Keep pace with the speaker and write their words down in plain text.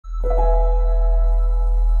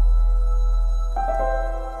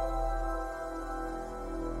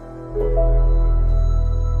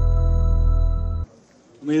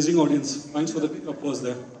Amazing audience. Thanks for the applause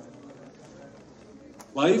there.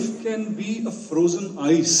 Life can be a frozen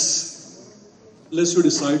ice unless you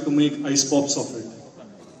decide to make ice pops of it.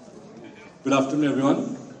 Good afternoon,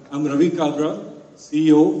 everyone. I'm Ravi Kabra,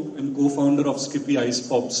 CEO and co-founder of Skippi Ice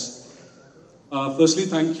Pops. Firstly,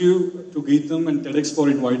 thank you to Geetam and TEDx for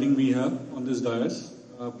inviting me here on this dais.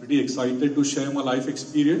 Pretty excited to share my life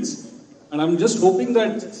experience. And I'm just hoping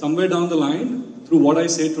that somewhere down the line, through what I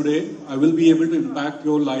say today, I will be able to impact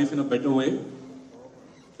your life in a better way.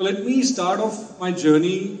 So let me start off my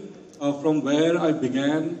journey from where I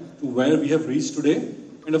began to where we have reached today.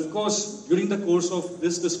 And of course, during the course of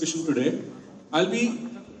this discussion today, I'll be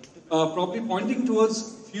probably pointing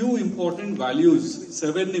towards few important values,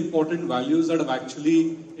 7 important values that have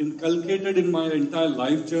actually inculcated in my entire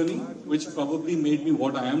life journey, which probably made me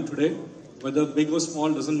what I am today. Whether big or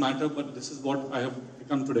small doesn't matter, but this is what I have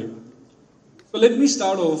become today. So let me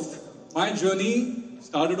start off. My journey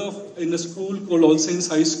started off in a school called All Saints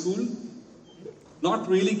High School. Not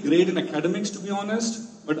really great in academics, to be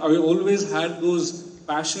honest, but I always had those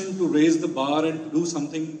passion to raise the bar and to do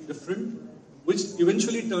something different, which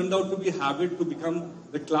eventually turned out to be a habit to become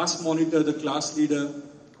the class monitor, the class leader.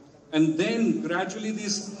 And then gradually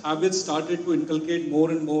these habits started to inculcate more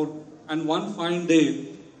and more. And one fine day,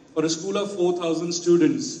 for a school of 4,000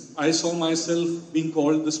 students, I saw myself being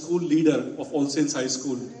called the school leader of All Saints High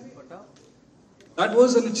School. That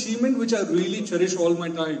was an achievement which I really cherish all my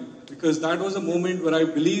time, because that was a moment where I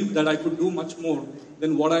believed that I could do much more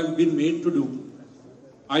than what I've been made to do.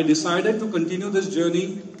 I decided to continue this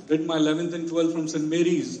journey, did my 11th and 12th from St.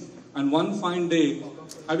 Mary's, and one fine day,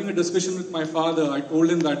 having a discussion with my father, I told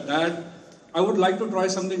him that, Dad, I would like to try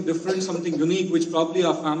something different, something unique, which probably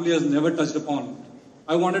our family has never touched upon.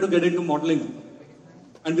 I wanted to get into modeling.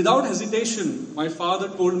 And without hesitation, my father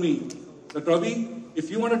told me that, Ravi, if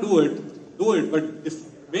you want to do it, but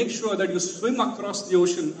make sure that you swim across the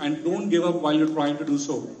ocean and don't give up while you're trying to do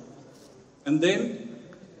so. And then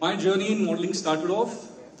my journey in modeling started off.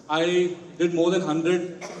 I did more than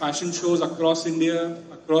 100 fashion shows across India,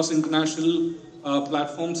 across international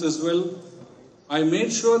platforms as well. I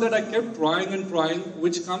made sure that I kept trying and trying,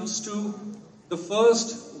 which comes to the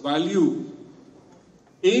first value.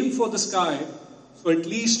 Aim for the sky, so at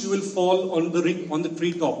least you will fall on the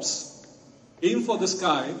treetops. Aim for the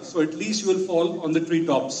sky, so at least you will fall on the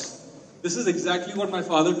treetops. This is exactly what my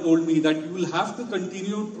father told me, that you will have to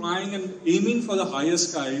continue trying and aiming for the higher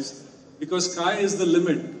skies, because sky is the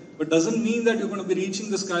limit. But doesn't mean that you're going to be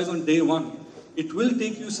reaching the skies on day one. It will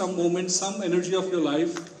take you some moment, some energy of your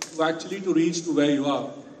life to reach to where you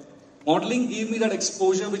are. Modeling gave me that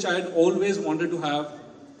exposure which I had always wanted to have.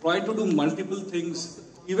 Tried to do multiple things.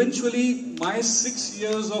 Eventually, my 6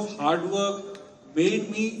 years of hard work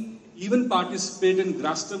made me even participate in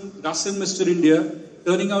Grasim Mr. India,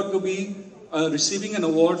 turning out to be receiving an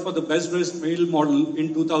award for the best dressed male model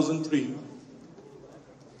in 2003.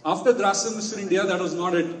 After Grasim Mr. India, that was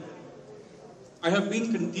not it. I have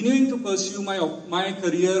been continuing to pursue my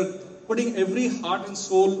career, putting every heart and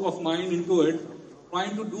soul of mine into it,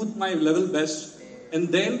 trying to do my level best. And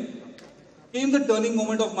then came the turning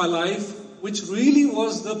moment of my life, which really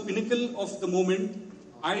was the pinnacle of the moment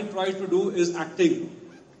I tried to do is acting.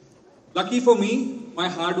 Lucky for me, my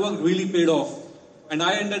hard work really paid off. And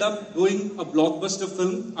I ended up doing a blockbuster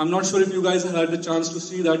film. I'm not sure if you guys had the chance to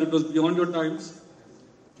see that. It was beyond your times.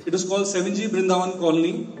 It is called 7G Brindavan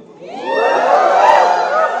Colony.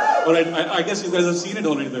 Alright, I guess you guys have seen it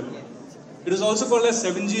already then. It is also called as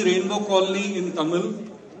 7G Rainbow Colony in Tamil.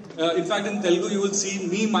 In fact, in Telugu, you will see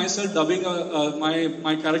me, myself, dubbing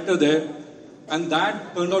my character there. And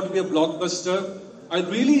that turned out to be a blockbuster. I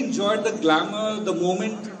really enjoyed the glamour, the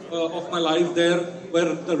moment of my life there,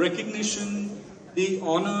 where the recognition, the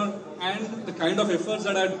honor, and the kind of efforts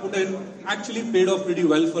that I had put in actually paid off pretty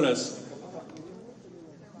well for us.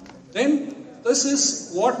 Then, this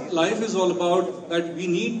is what life is all about, that we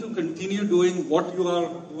need to continue doing what you are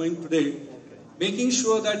doing today, making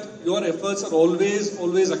sure that your efforts are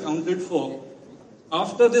always accounted for.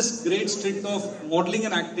 After this great stint of modeling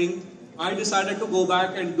and acting, I decided to go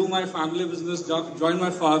back and do my family business, join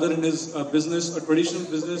my father in his business, a traditional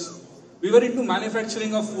business. We were into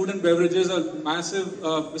manufacturing of food and beverages, a massive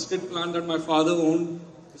biscuit plant that my father owned,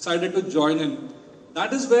 decided to join in.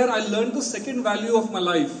 That is where I learned the second value of my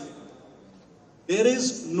life. There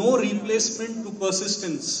is no replacement to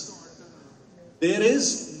persistence. There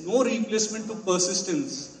is no replacement to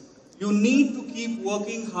persistence. You need to keep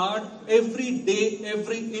working hard every day,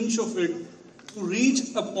 every inch of it, to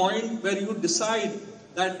reach a point where you decide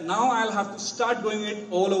that now I'll have to start doing it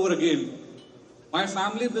all over again. My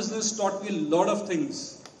family business taught me a lot of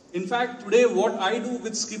things. In fact, today what I do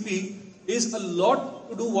with Skippi is a lot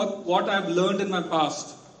to do what I've learned in my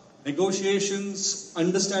past. Negotiations,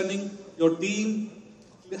 understanding your team,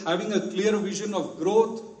 having a clear vision of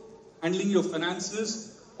growth, handling your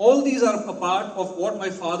finances. All these are a part of what my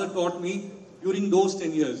father taught me during those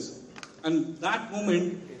 10 years. And that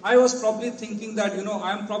moment, I was probably thinking that,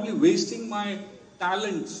 I'm probably wasting my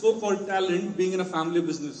talent, so-called talent, being in a family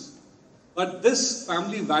business. But this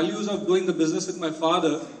family values of doing the business with my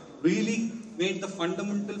father really made the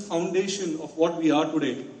fundamental foundation of what we are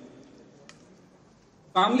today.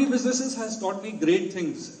 Family businesses has taught me great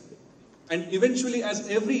things. And eventually, as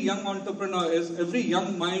every young entrepreneur, as every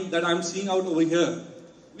young mind that I'm seeing out over here,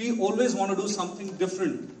 we always want to do something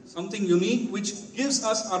different, something unique, which gives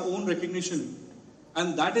us our own recognition.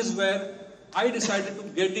 And that is where I decided to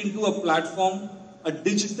get into a platform, a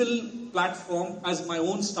digital platform as my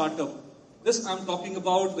own startup. This I'm talking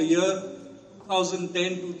about the year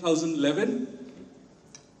 2010, 2011.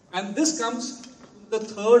 And this comes to the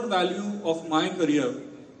third value of my career.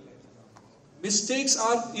 Mistakes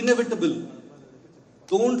are inevitable.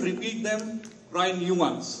 Don't repeat them, try new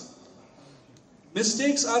ones.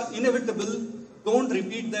 Mistakes are inevitable. Don't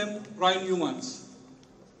repeat them, try new ones.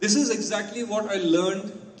 This is exactly what I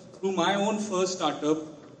learned through my own first startup,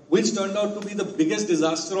 which turned out to be the biggest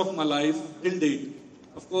disaster of my life till date.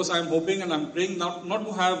 Of course, I'm hoping and I'm praying not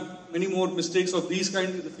to have many more mistakes of these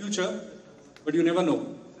kinds in the future, but you never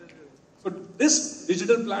know. So this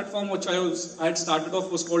digital platform which I had started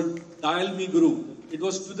off was called Dial Me Guru. It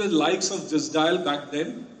was to the likes of Just Dial back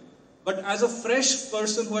then. But as a fresh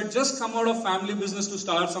person who had just come out of family business to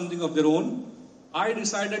start something of their own, I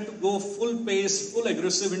decided to go full pace, full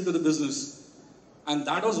aggressive into the business. And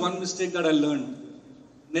that was one mistake that I learned.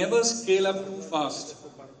 Never scale up too fast.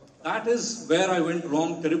 That is where I went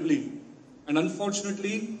wrong terribly. And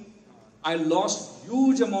unfortunately, I lost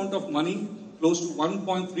huge amount of money, close to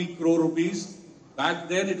 1.3 crore rupees. Back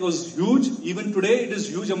then it was huge. Even today it is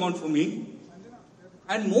huge amount for me.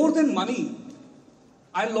 And more than money,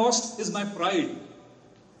 I lost is my pride.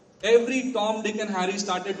 Every Tom, Dick and Harry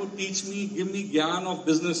started to teach me, give me gyan of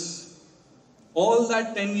business. All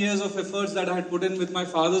that 10 years of efforts that I had put in with my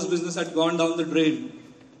father's business had gone down the drain.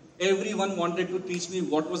 Everyone wanted to teach me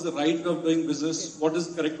what was the right way of doing business, what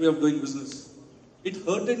is the correct way of doing business. It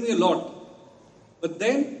hurted me a lot. But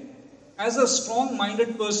then, as a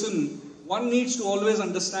strong-minded person, one needs to always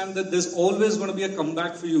understand that there's always going to be a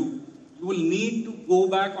comeback for you. You will need to go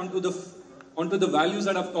back onto the values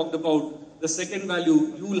that I've talked about. The second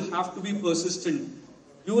value, you will have to be persistent.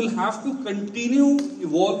 You will have to continue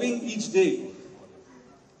evolving each day.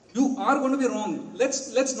 You are going to be wrong.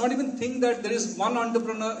 Let's not even think that there is one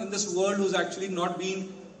entrepreneur in this world who's actually not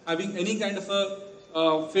been having any kind of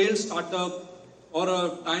a failed startup or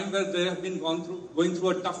a time where they have been going through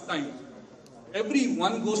a tough time.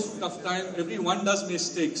 Everyone goes through tough time. Everyone does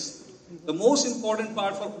mistakes. The most important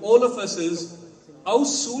part for all of us is how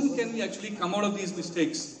soon can we actually come out of these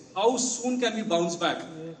mistakes? How soon can we bounce back?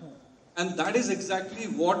 And that is exactly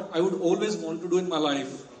what I would always want to do in my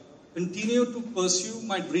life. Continue to pursue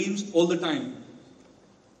my dreams all the time.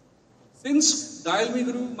 Since Dial Me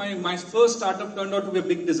Guru, my first startup turned out to be a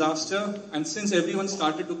big disaster, and since everyone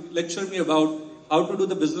started to lecture me about how to do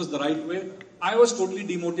the business the right way, I was totally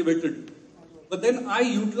demotivated. But then I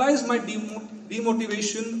utilized my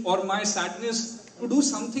demotivation or my sadness to do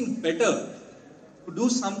something better, to do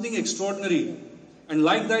something extraordinary. And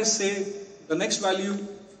like I say, the next value,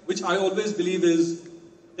 which I always believe is,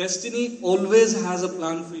 destiny always has a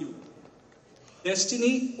plan for you.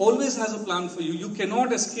 Destiny always has a plan for you. You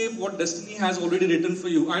cannot escape what destiny has already written for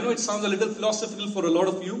you. I know it sounds a little philosophical for a lot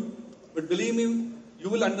of you, but believe me, you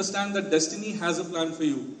will understand that destiny has a plan for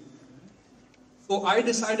you. So I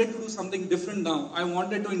decided to do something different now. I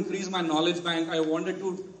wanted to increase my knowledge bank. I wanted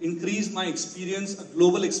to increase my experience, a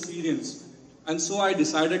global experience. And so I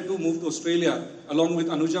decided to move to Australia along with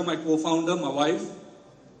Anuja, my co-founder, my wife,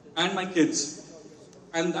 and my kids.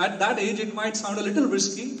 And at that age, it might sound a little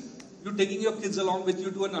risky. You're taking your kids along with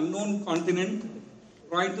you to an unknown continent,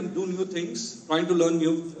 trying to do new things, trying to learn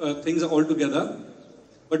new things altogether.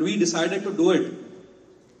 But we decided to do it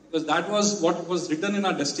because that was what was written in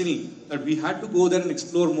our destiny, that we had to go there and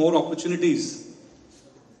explore more opportunities.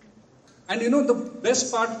 And the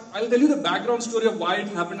best part, I'll tell you the background story of why it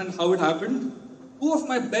happened and how it happened. Two of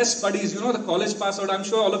my best buddies, the college pass out, I'm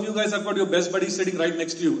sure all of you guys have got your best buddies sitting right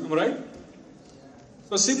next to you, am I right?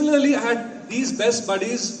 So similarly, I had these best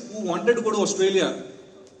buddies who wanted to go to Australia.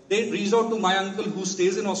 They reached out to my uncle who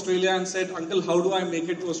stays in Australia and said, "Uncle, how do I make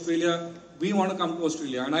it to Australia? We want to come to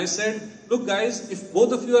Australia." And I said, "Look guys, if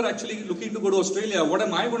both of you are actually looking to go to Australia, what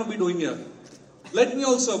am I going to be doing here?" let me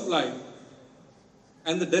also apply.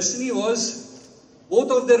 And the destiny was,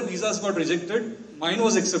 both of their visas got rejected, mine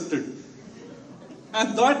was accepted.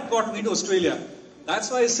 And that got me to Australia.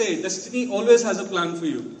 That's why I say, destiny always has a plan for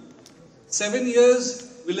you. 7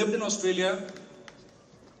 years, we lived in Australia.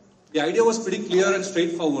 The idea was pretty clear and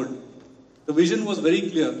straightforward. The vision was very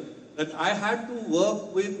clear that I had to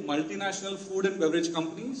work with multinational food and beverage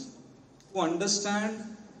companies to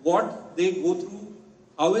understand what they go through,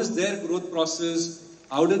 how is their growth process,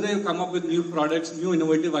 how do they come up with new products, new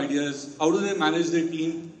innovative ideas, how do they manage their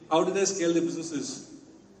team, how do they scale their businesses.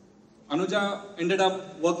 Anuja ended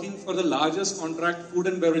up working for the largest contract food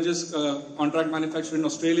and beverages contract manufacturer in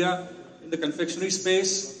Australia in the confectionery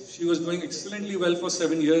space. She was doing excellently well for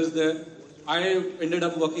 7 years there. I ended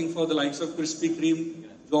up working for the likes of Krispy Kreme,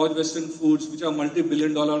 George Weston Foods, which are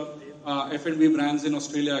multi-billion-dollar F&B brands in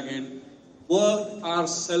Australia again. Worked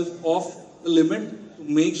ourselves off the limit to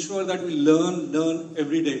make sure that we learn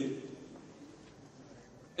every day.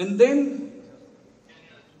 And then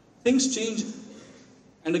things changed.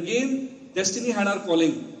 And again, destiny had our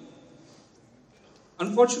calling.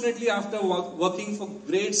 Unfortunately, after working for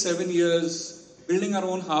great 7 years, building our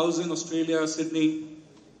own house in Australia, Sydney,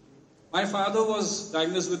 my father was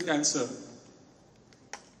diagnosed with cancer.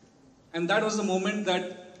 And that was the moment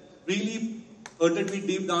that really hurted me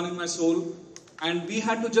deep down in my soul. And we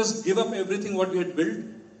had to just give up everything what we had built,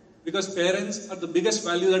 because parents are the biggest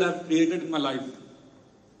value that I've created in my life.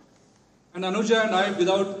 And Anuja and I,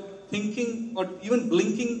 without thinking or even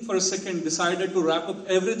blinking for a second, decided to wrap up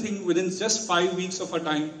everything within just 5 weeks of our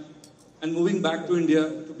time and moving back to India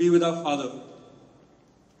to be with our father.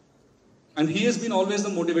 And he has been always the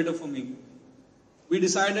motivator for me. We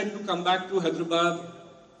decided to come back to Hyderabad,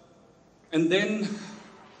 and then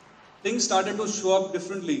things started to show up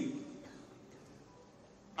differently.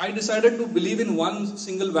 I decided to believe in one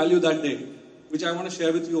single value that day, which I want to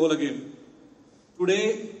share with you all again.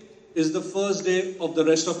 Today is the first day of the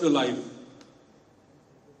rest of your life.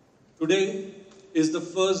 Today is the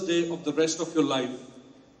first day of the rest of your life.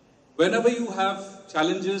 Whenever you have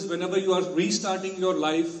challenges, whenever you are restarting your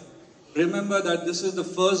life, remember that this is the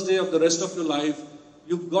first day of the rest of your life.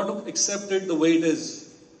 You've got to accept it the way it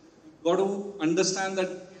is. You've got to understand that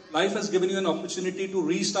life has given you an opportunity to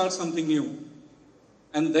restart something new.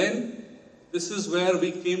 And then, this is where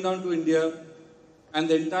we came down to India and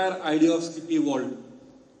the entire idea of Skippi evolved.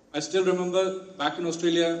 I still remember back in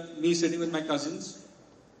Australia, me sitting with my cousins,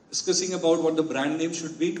 discussing about what the brand name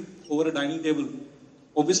should be over a dining table.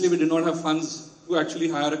 Obviously, we did not have funds to actually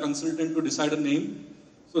hire a consultant to decide a name.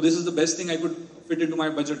 So this is the best thing I could fit into my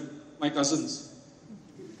budget, my cousins.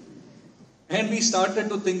 And we started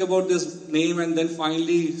to think about this name, and then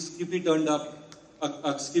finally Skippi turned up.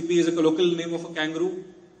 Skippi is a colloquial name of a kangaroo.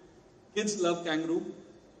 Kids love kangaroo.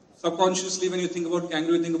 Subconsciously, when you think about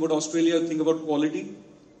kangaroo, you think about Australia, you think about quality.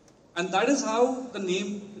 And that is how the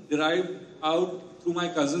name derived out through my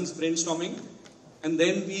cousins brainstorming. And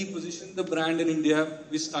then we positioned the brand in India.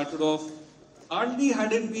 We started off. Hardly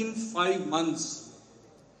had it been 5 months.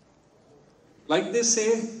 Like they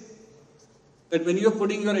say, that when you're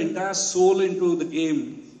putting your entire soul into the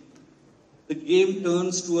game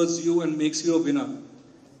turns towards you and makes you a winner.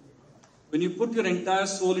 When you put your entire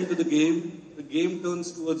soul into the game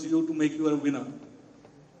turns towards you to make you a winner.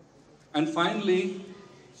 And finally,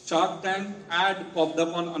 SharkTank ad popped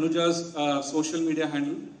up on Anuja's social media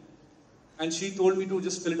handle, and she told me to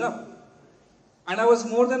just fill it up. And I was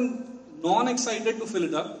more than non-excited to fill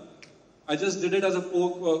it up. I just did it as a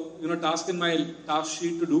task in my task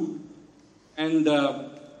sheet to do, and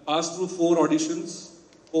passed through 4 auditions,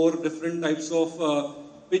 4 different types of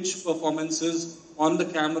pitch performances on the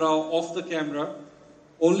camera, off the camera,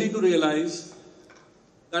 only to realize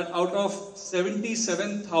that out of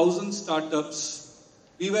 77,000 startups,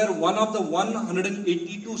 we were one of the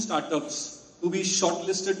 182 startups to be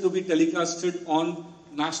shortlisted to be telecasted on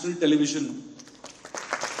national television.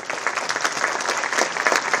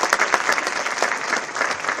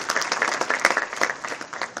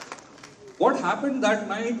 What happened that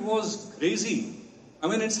night was crazy. I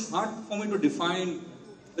mean, it's hard for me to define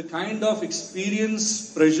the kind of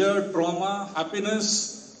experience, pressure, trauma,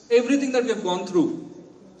 happiness, everything that we have gone through.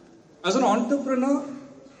 As an entrepreneur,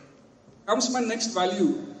 comes my next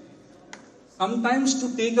value. Sometimes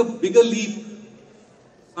to take a bigger leap,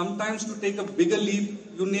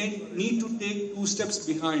 you need to take 2 steps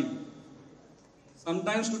behind.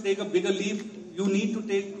 Sometimes to take a bigger leap, you need to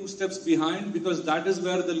take 2 steps behind, because that is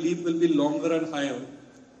where the leap will be longer and higher.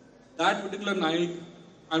 That particular night,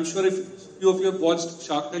 I'm sure if few of you have watched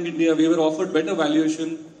SharkTank India, we were offered better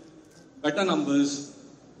valuation, better numbers.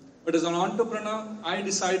 But as an entrepreneur, I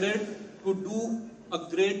decided to do a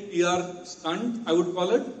great PR stunt, I would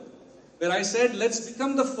call it, where I said, let's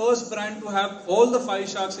become the first brand to have all the 5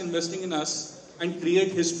 sharks investing in us and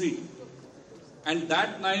create history. And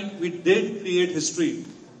that night, we did create history.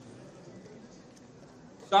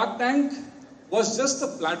 Shark Tank was just a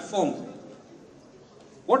platform.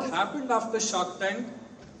 What happened after Shark Tank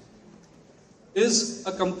is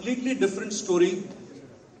a completely different story.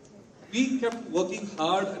 We kept working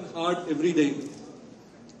hard and hard every day.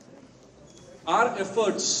 Our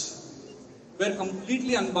efforts were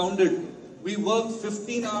completely unbounded. We worked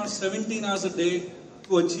 15 hours, 17 hours a day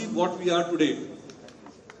to achieve what we are today.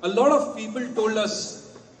 A lot of people told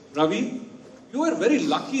us, Ravi, you were very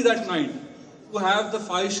lucky that night to have the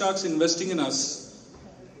 5 sharks investing in us.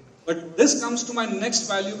 But this comes to my next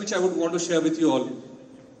value, which I would want to share with you all.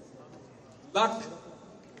 Luck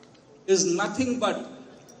is nothing but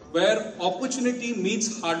where opportunity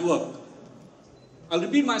meets hard work. I'll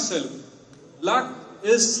repeat myself. Luck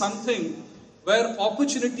is something where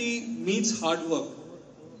opportunity meets hard work.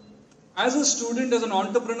 As a student, as an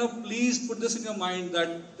entrepreneur, please put this in your mind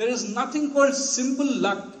that there is nothing called simple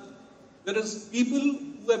luck. There is people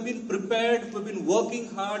who have been prepared, who have been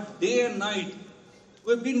working hard day and night,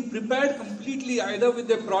 who have been prepared completely either with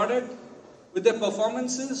their product, with their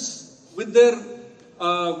performances, with their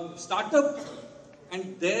startup,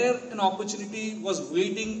 and there an opportunity was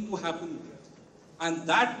waiting to happen. And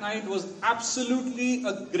that night was absolutely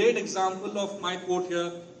a great example of my quote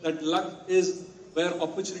here, that luck is where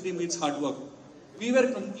opportunity meets hard work. We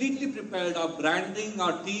were completely prepared, our branding,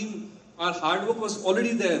 our team, our hard work was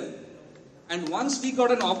already there. And once we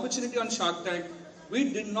got an opportunity on Shark Tank,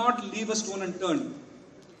 we did not leave a stone unturned.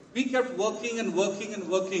 We kept working and working and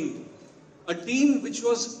working. A team which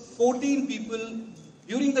was 14 people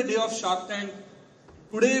during the day of Shark Tank,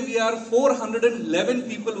 today we are 411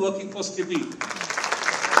 people working for Skippi.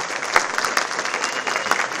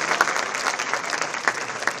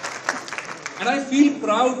 And I feel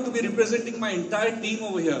proud to be representing my entire team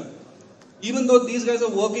over here. Even though these guys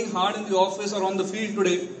are working hard in the office or on the field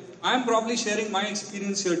today, I am probably sharing my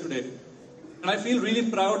experience here today. And I feel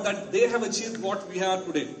really proud that they have achieved what we are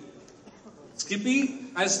today.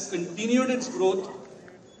 Skippi has continued its growth,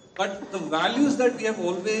 but the values that we have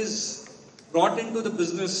always brought into the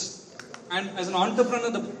business, and as an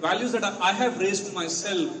entrepreneur, the values that I have raised to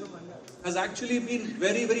myself has actually been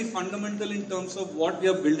very, very fundamental in terms of what we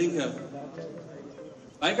are building here.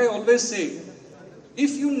 Like I always say,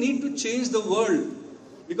 if you need to change the world,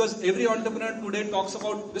 because every entrepreneur today talks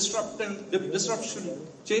about disruption,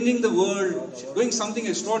 changing the world, doing something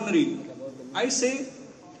extraordinary. I say,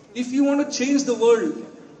 if you want to change the world,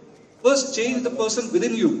 first change the person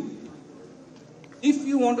within you. If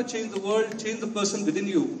you want to change the world, change the person within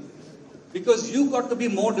you. Because you got to be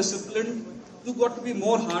more disciplined, you got to be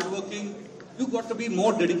more hardworking, you got to be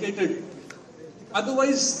more dedicated.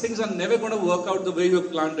 Otherwise, things are never going to work out the way you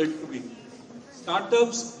have planned it to be.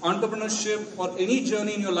 Startups, entrepreneurship, or any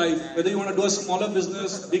journey in your life, whether you want to do a smaller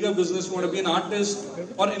business, bigger business, you want to be an artist,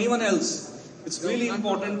 or anyone else, it's really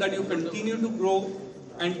important that you continue to grow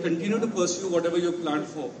and continue to pursue whatever you planned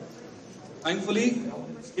for. Thankfully,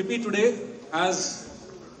 Skippi today has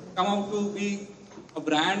come out to be a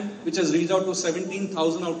brand which has reached out to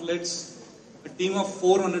 17,000 outlets, a team of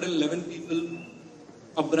 411 people,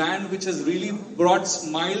 a brand which has really brought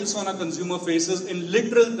smiles on our consumer faces in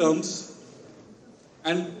literal terms.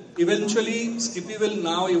 And eventually, Skippi will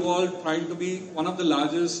now evolve trying to be one of the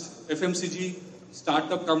largest FMCG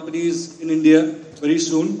startup companies in India very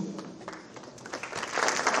soon.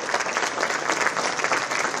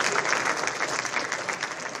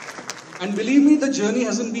 And believe me, the journey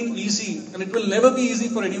hasn't been easy, and it will never be easy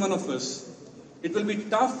for any one of us. It will be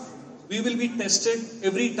tough. We will be tested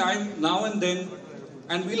every time, now and then,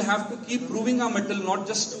 and we'll have to keep proving our mettle, not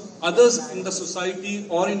just to others in the society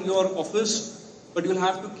or in your office, but you'll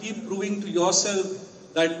have to keep proving to yourself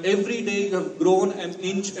that every day you have grown an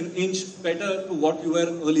inch better to what you were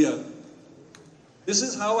earlier. This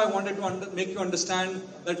is how I wanted to make you understand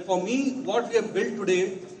that for me, what we have built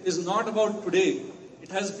today is not about today. It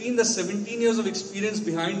has been the 17 years of experience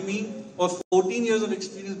behind me, or 14 years of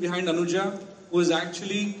experience behind Anuja, who is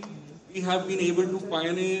actually, we have been able to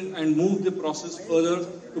pioneer and move the process further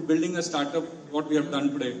to building a startup, what we have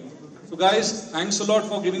done today. So guys, thanks a lot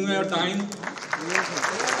for giving me your time.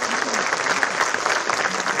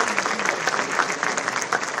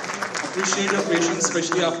 Appreciate your patience,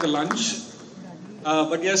 especially after lunch.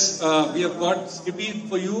 But yes, we have got Skippi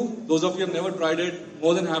for you. Those of you who have never tried it,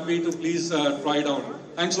 more than happy to please try it out.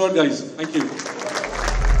 Thanks a lot, guys. Thank you.